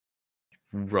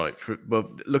 Right. Well,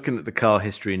 looking at the car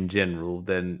history in general,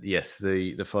 then yes,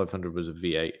 the 500 was a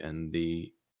V8 and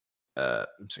the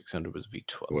 600 was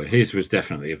V12. Well, his was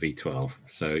definitely a V12.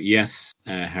 So yes,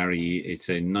 Harry, it's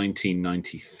a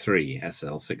 1993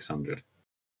 SL 600. There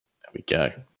we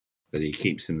go. That he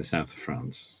keeps in the south of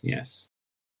France. Yes.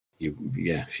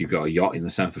 If you've got a yacht in the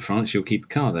south of France, you'll keep a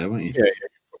car there, won't you? Yeah, you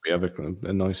probably have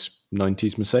a nice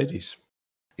 90s Mercedes.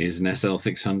 Is an SL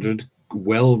 600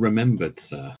 well remembered,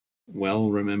 sir? Well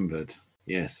remembered.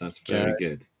 Yes, that's very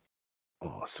good.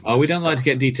 Awesome. We don't like to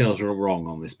get details wrong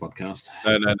on this podcast.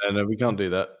 No, we can't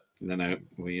do that. No,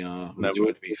 we are. No,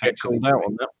 we'll get called out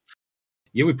on that.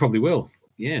 Yeah, we probably will.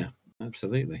 Yeah,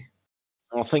 absolutely.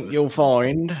 I think you'll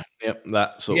find. Yep,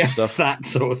 that sort of stuff. That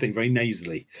sort of thing, very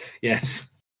nasally. Yes.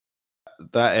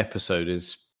 That episode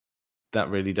that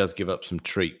really does give up some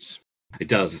treats. It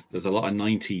does. There's a lot of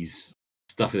 90s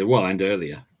stuff in there, and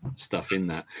earlier stuff in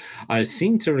that. I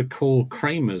seem to recall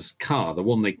Kramer's car, the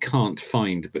one they can't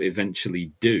find but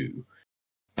eventually do.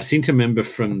 I seem to remember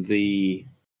from the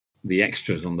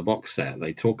extras on the box set,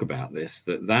 they talk about this,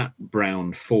 that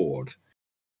brown Ford,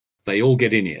 they all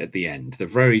get in it at the end, the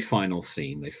very final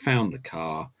scene. They found the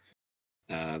car.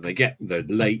 They're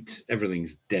late,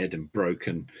 everything's dead and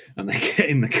broken, and they get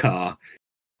in the car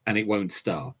and it won't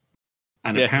start.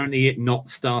 And apparently it not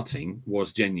starting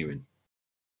was genuine.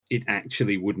 It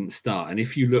actually wouldn't start. And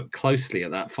if you look closely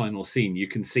at that final scene, you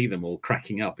can see them all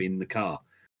cracking up in the car.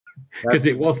 Because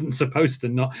it wasn't supposed to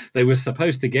not. They were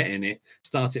supposed to get in it,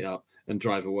 start it up, and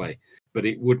drive away. But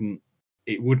it wouldn't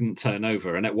turn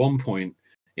over. And at one point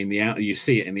you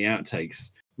see it in the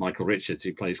outtakes, Michael Richards,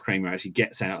 who plays Kramer, actually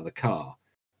gets out of the car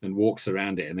and walks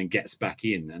around it and then gets back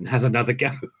in and has another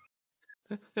go.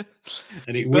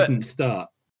 And it wouldn't start.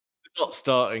 Not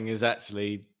starting is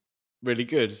actually really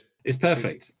good. It's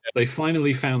perfect. They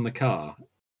finally found the car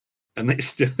and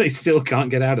they still can't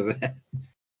get out of there.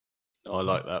 Oh, I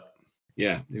like that.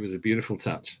 Yeah, it was a beautiful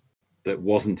touch that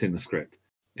wasn't in the script.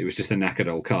 It was just a knackered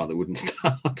old car that wouldn't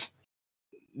start.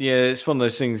 Yeah, it's one of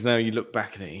those things now you look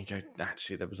back at it and you go,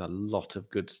 actually, there was a lot of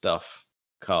good stuff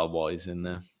car-wise in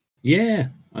there. Yeah,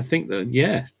 I think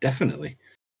that, definitely.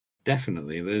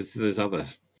 Definitely. There's other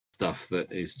stuff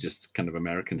that is just kind of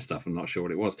American stuff. I'm not sure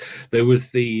what it was. There was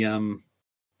the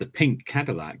pink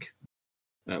Cadillac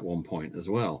at one point as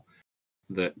well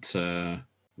that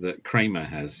Kramer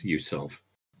has use of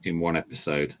in one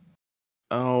episode.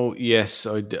 Oh, yes,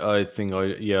 I think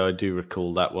I do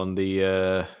recall that one.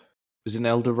 The was it an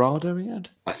Eldorado he had?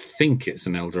 I think it's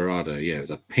an Eldorado. Yeah, it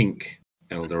was a pink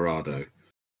Eldorado.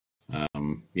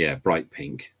 Bright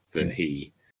pink that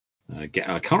he I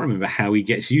can't remember how he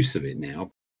gets use of it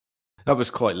now. That was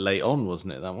quite late on,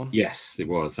 wasn't it, that one? Yes, it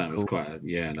was. That was quite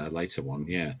a later one,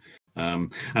 yeah.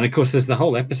 And of course there's the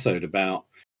whole episode about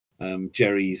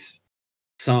Jerry's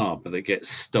Saab that gets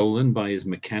stolen by his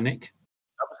mechanic.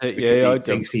 That was it, because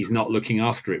he thinks he's not looking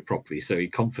after it properly, so he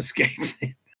confiscates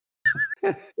it.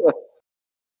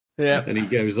 Yeah. And he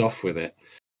goes off with it,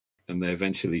 and they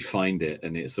eventually find it,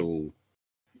 and it's all,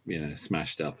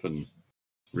 smashed up and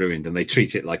ruined, and they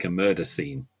treat it like a murder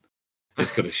scene.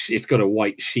 It's got a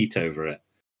white sheet over it,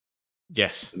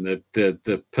 Yes. and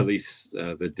the police,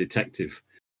 the detective,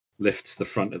 lifts the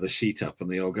front of the sheet up, and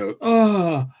they all go,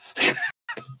 "Oh!"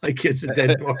 like it's a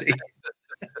dead body.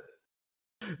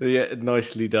 Yeah,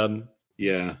 nicely done.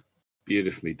 Yeah,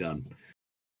 beautifully done.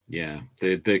 Yeah,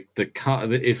 the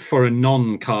car. If for a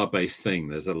non-car based thing,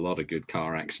 there's a lot of good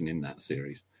car action in that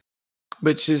series.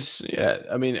 Which is,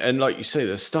 I mean, and like you say,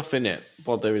 there's stuff in it.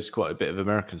 While there is quite a bit of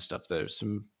American stuff, there's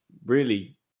some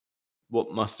really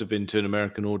what must have been to an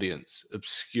American audience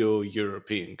obscure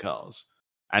European cars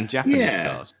and Japanese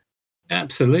cars.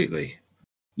 Absolutely.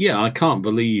 Yeah, I can't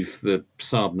believe the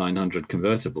Saab 900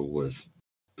 convertible was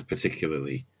a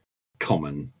particularly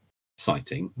common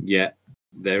sighting, yet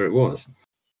there it was.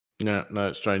 No,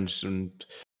 it's strange. And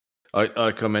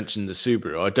like I mentioned the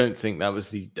Subaru, I don't think that was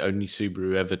the only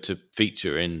Subaru ever to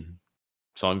feature in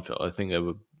Seinfeld. I think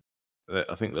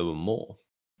there were more.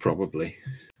 Probably.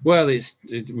 Well,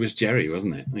 it was Jerry,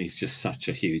 wasn't it? He's just such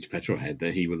a huge petrol head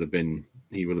that he will have been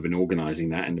organising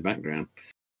that in the background.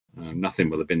 Nothing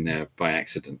will have been there by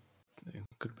accident.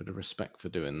 Good bit of respect for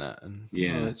doing that, and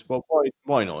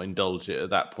why not indulge it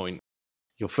at that point?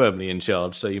 You're firmly in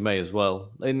charge, so you may as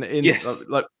well. In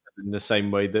the same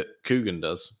way that Coogan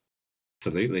does.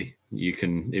 Absolutely, you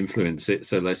can influence it,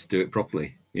 so let's do it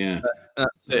properly. Yeah,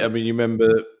 that's it. I mean, you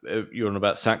remember you're on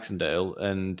about Saxondale,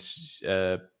 and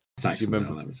Saxondale, you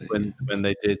remember that was it, when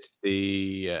they did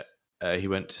the he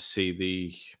went to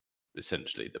see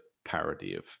essentially the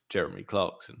parody of Jeremy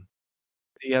Clarkson.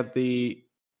 He had the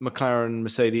McLaren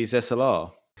Mercedes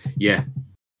SLR. Yeah.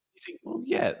 You think, well,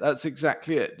 yeah, that's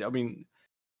exactly it. I mean,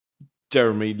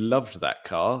 Jeremy loved that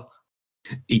car.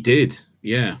 He did,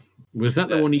 yeah. Was that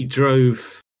the one he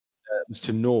drove? It was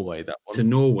to Norway, that one. To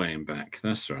Norway and back,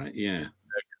 that's right, yeah.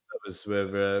 That was where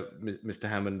Mr.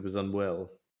 Hammond was unwell.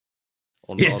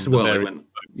 He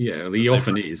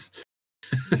often is.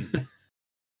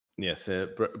 Yes,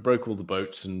 broke all the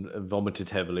boats and vomited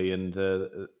heavily, and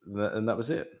that was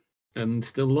it. And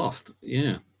still lost,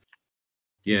 yeah.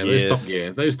 Yeah,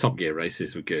 those Top Gear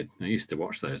races were good. I used to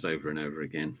watch those over and over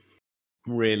again.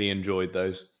 Really enjoyed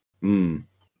those.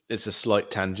 It's a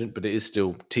slight tangent, but it is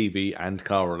still TV and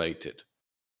car related.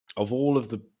 Of all of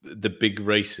the big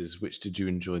races, which did you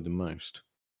enjoy the most?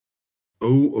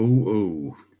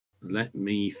 Oh. Let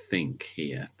me think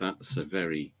here. That's a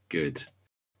very good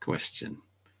question.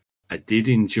 I did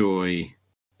enjoy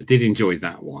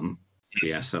that one,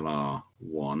 the SLR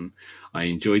one. I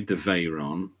enjoyed the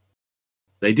Veyron.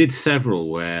 They did several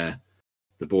where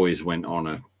the boys went on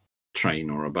a train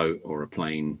or a boat or a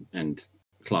plane and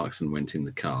Clarkson went in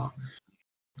the car.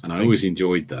 And I always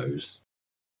enjoyed those.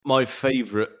 My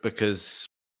favourite because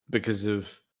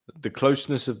of the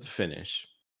closeness of the finish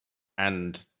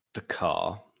and the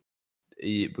car,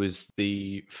 it was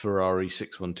the Ferrari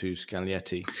 612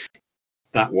 Scaglietti.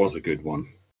 That was a good one.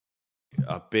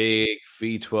 A big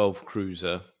V12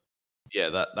 cruiser.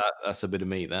 Yeah, that's a bit of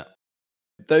meat, that.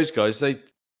 Those guys,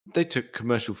 they took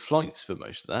commercial flights for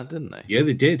most of that, didn't they? Yeah,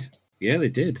 they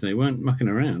did. They weren't mucking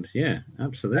around. Yeah,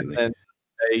 absolutely. And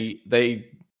they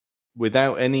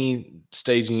without any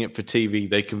staging it for TV,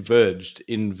 they converged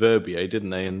in Verbier, didn't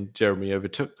they? And Jeremy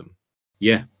overtook them.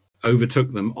 Yeah,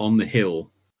 overtook them on the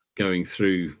hill going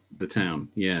through the town.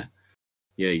 Yeah,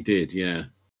 he did. Yeah.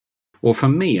 Well, for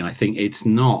me, I think it's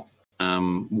not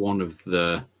one of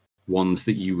the ones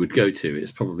that you would go to.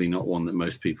 It's probably not one that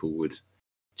most people would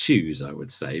choose, I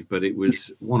would say, but it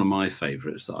was one of my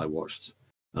favorites that I watched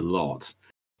a lot.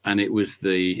 And it was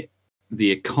the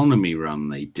economy run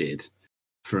they did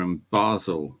from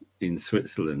Basel in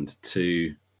Switzerland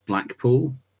to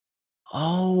Blackpool.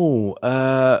 Oh,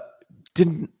 that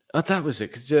was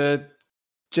it, because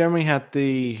Jeremy had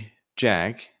the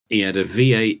Jag. He had a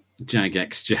V8 Jag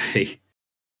XJ.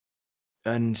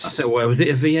 And was it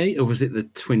a V8 or was it the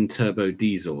twin turbo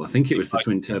diesel? I think it was the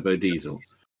twin turbo diesel.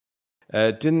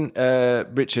 Didn't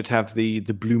Richard have the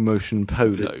Blue Motion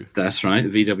Polo? That's right,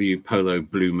 VW Polo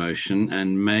Blue Motion,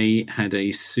 and May had a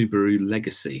Subaru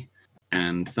Legacy,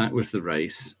 and that was the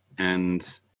race. And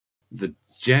the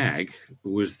Jag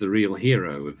was the real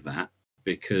hero of that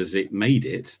because it made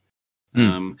it.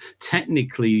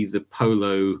 Technically, the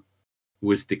Polo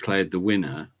was declared the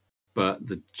winner, but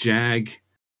the Jag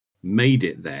made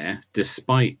it there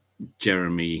despite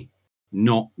Jeremy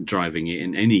not driving it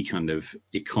in any kind of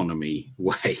economy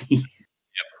way.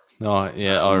 Oh,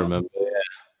 yeah, I remember. Yeah.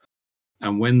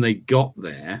 And when they got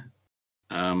there,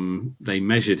 they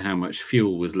measured how much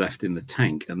fuel was left in the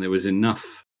tank, and there was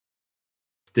enough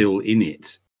still in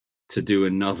it to do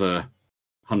another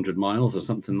 100 miles or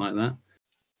something like that.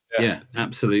 Yeah,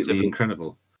 absolutely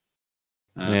incredible.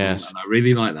 Yes. And I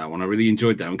really like that one. I really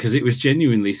enjoyed that one because it was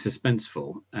genuinely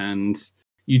suspenseful, and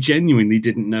you genuinely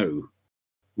didn't know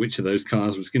which of those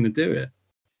cars was going to do it.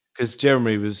 Because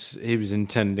Jeremy was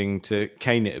intending to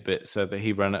cane it a bit so that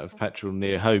he ran out of petrol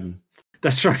near home.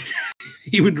 That's right.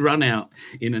 He would run out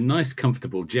in a nice,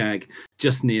 comfortable Jag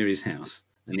just near his house,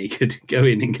 and he could go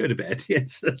in and go to bed.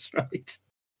 Yes, that's right.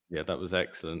 Yeah, that was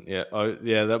excellent. Yeah,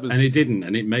 that was. And it didn't,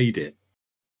 and it made it.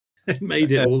 It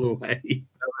made it all the way.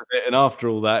 That was it. And after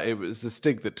all that, it was the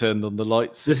Stig that turned on the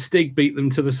lights. The Stig beat them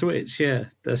to the switch. Yeah,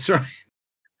 that's right.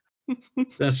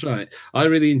 That's right. I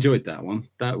really enjoyed that one.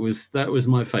 That was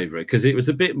my favourite because it was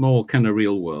a bit more kind of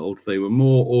real world. They were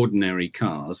more ordinary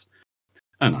cars,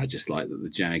 and I just like that the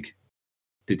Jag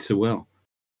did so well.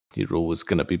 You're always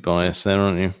going to be biased there,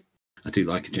 aren't you? I do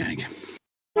like a Jag.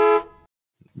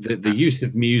 The use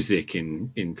of music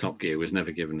in Top Gear was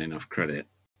never given enough credit.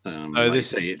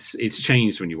 It's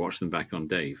changed when you watch them back on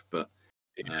Dave, but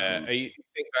you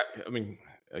think back. I mean,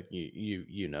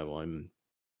 you know, I'm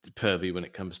pervy when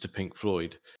it comes to Pink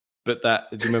Floyd, but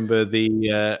do you remember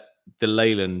the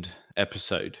Leyland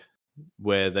episode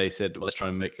where they said, well, let's try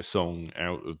and make a song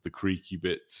out of the creaky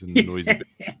bits and the noisy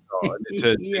bits? And it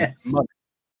turned into money.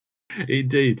 It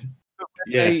did.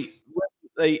 Yes.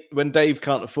 When Dave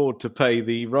can't afford to pay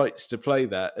the rights to play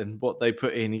that, and what they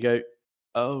put in, you go,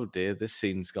 oh dear, this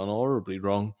scene's gone horribly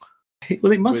wrong.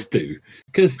 Well, it must do,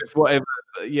 because whatever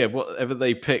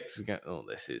they picked, you go, oh,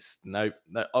 this is no.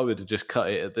 I would have just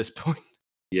cut it at this point.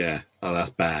 Yeah. Oh,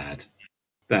 that's bad.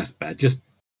 That's bad. Just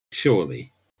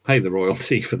surely pay the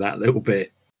royalty for that little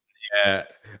bit. Yeah.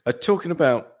 Talking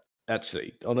about,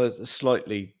 actually, on a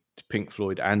slightly Pink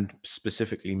Floyd and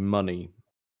specifically money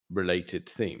related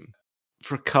theme,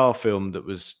 for a car film that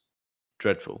was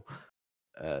dreadful,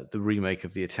 the remake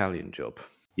of The Italian Job.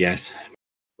 Yes.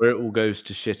 Where it all goes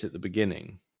to shit at the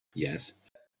beginning. Yes.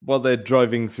 While they're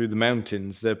driving through the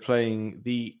mountains, they're playing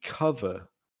the cover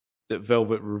that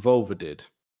Velvet Revolver did.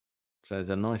 So it's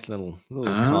a nice little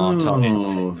car tie-in.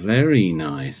 Oh, very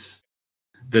nice.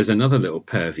 There's another little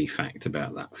pervy fact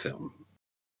about that film.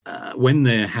 When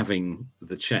they're having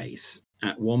the chase,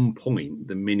 at one point,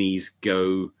 the Minis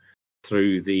go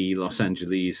through the Los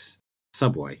Angeles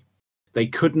subway. They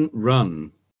couldn't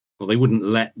run, or they wouldn't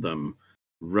let them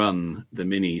run the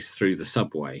Minis through the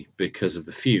subway because of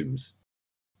the fumes.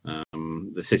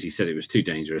 The city said it was too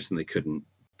dangerous and they couldn't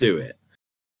do it.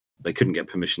 They couldn't get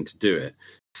permission to do it.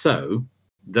 So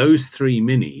those 3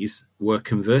 Minis were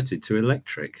converted to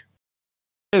electric.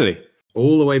 Really?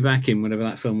 All the way back in whenever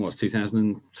that film was,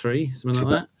 2003, something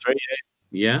like that? 2003,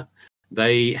 yeah.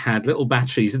 They had little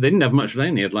batteries. They didn't have much. They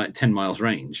only had like 10 miles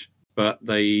range, but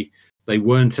they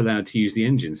weren't allowed to use the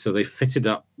engine. So they fitted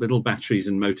up little batteries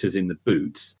and motors in the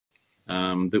boots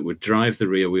that would drive the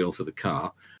rear wheels of the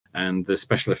car. And the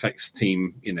special effects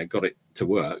team, got it to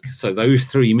work. So those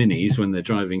 3 Minis, when they're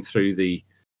driving through the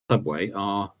subway,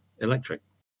 are electric.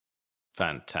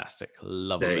 Fantastic.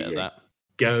 Love a bit of that.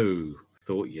 Go.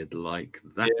 Thought you'd like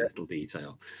that little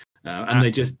detail. And they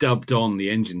just dubbed on the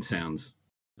engine sounds.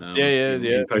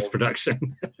 In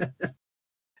post-production.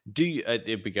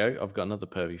 Here we go. I've got another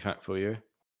pervy fact for you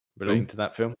relating to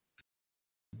that film.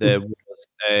 There was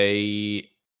a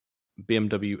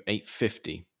BMW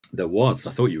 850. There was.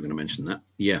 I thought you were going to mention that.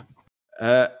 Yeah.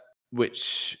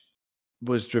 Which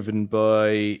was driven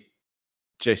by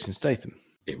Jason Statham.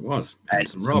 It was.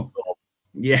 Handsome Rob.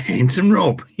 Yeah, Handsome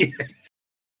Rob. Yes.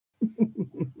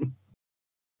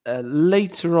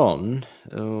 Later on,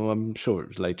 I'm sure it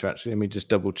was later actually. Let me just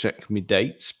double check my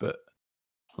dates, but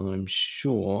I'm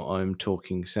sure I'm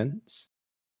talking sense.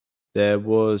 There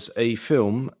was a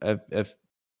film of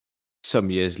some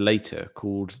years later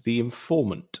called The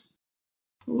Informant.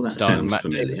 Well, that sounds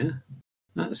familiar.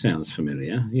 That sounds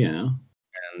familiar, yeah.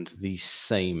 And the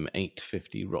same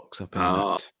 850 rocks up in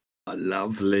that.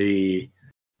 Lovely.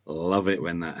 Love it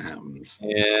when that happens.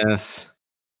 Yes.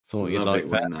 Thought you'd like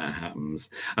that. When that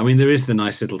happens. I mean, there is the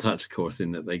nice little touch, of course,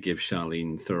 in that they give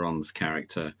Charlene Theron's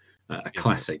character a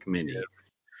classic Mini.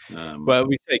 Well,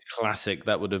 we say classic.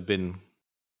 That would have been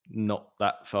not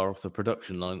that far off the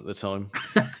production line at the time.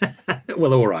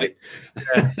 Well, all right.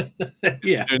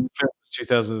 Yeah.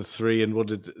 2003, and what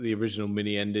did the original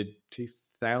Mini ended?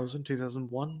 2000,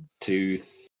 2001?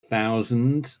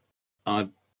 2000, I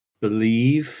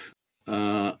believe.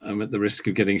 I'm at the risk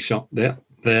of getting shot there,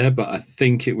 but I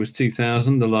think it was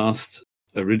 2000. The last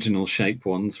original shape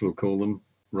ones, we'll call them,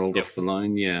 rolled off the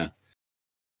line. Yeah.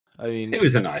 I mean, it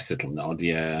was a nice little nod,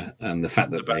 yeah. And the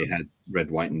fact that they had red,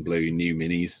 white, and blue new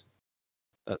Minis.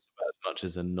 That's about as much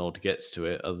as a nod gets to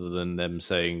it, other than them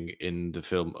saying in the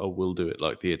film, "Oh, we'll do it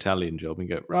like the Italian Job," and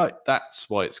go, "Right, that's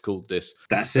why it's called this."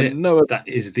 That's And it. no, That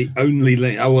is the only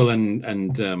link. Oh well,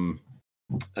 and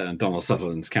Donald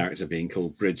Sutherland's character being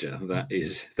called Bridger. That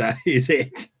is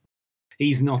it.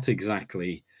 He's not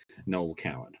exactly Noel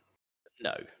Coward.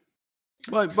 no.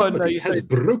 Somebody has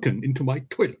broken into my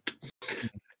toilet.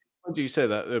 Why do you say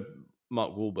that?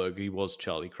 Mark Wahlberg, he was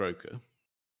Charlie Croker.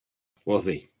 Was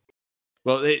he?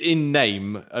 Well, in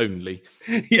name only.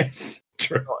 Yes,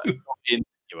 true.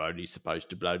 You're only supposed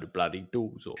to blow the bloody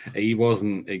doors off. He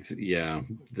wasn't. Yeah,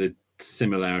 the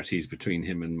similarities between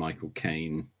him and Michael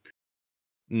Caine.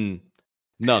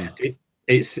 None.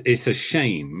 It's a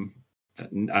shame,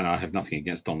 and I have nothing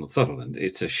against Donald Sutherland.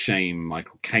 It's a shame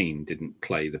Michael Caine didn't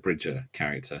play the Bridger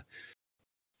character.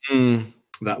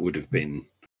 That would have been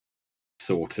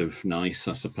sort of nice,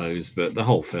 I suppose. But the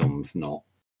whole film's not.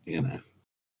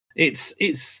 It's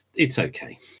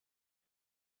okay.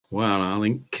 Well, I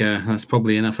think that's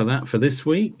probably enough of that for this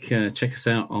week. Check us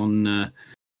out on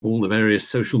all the various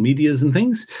social medias and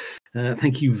things.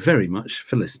 Thank you very much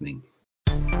for listening.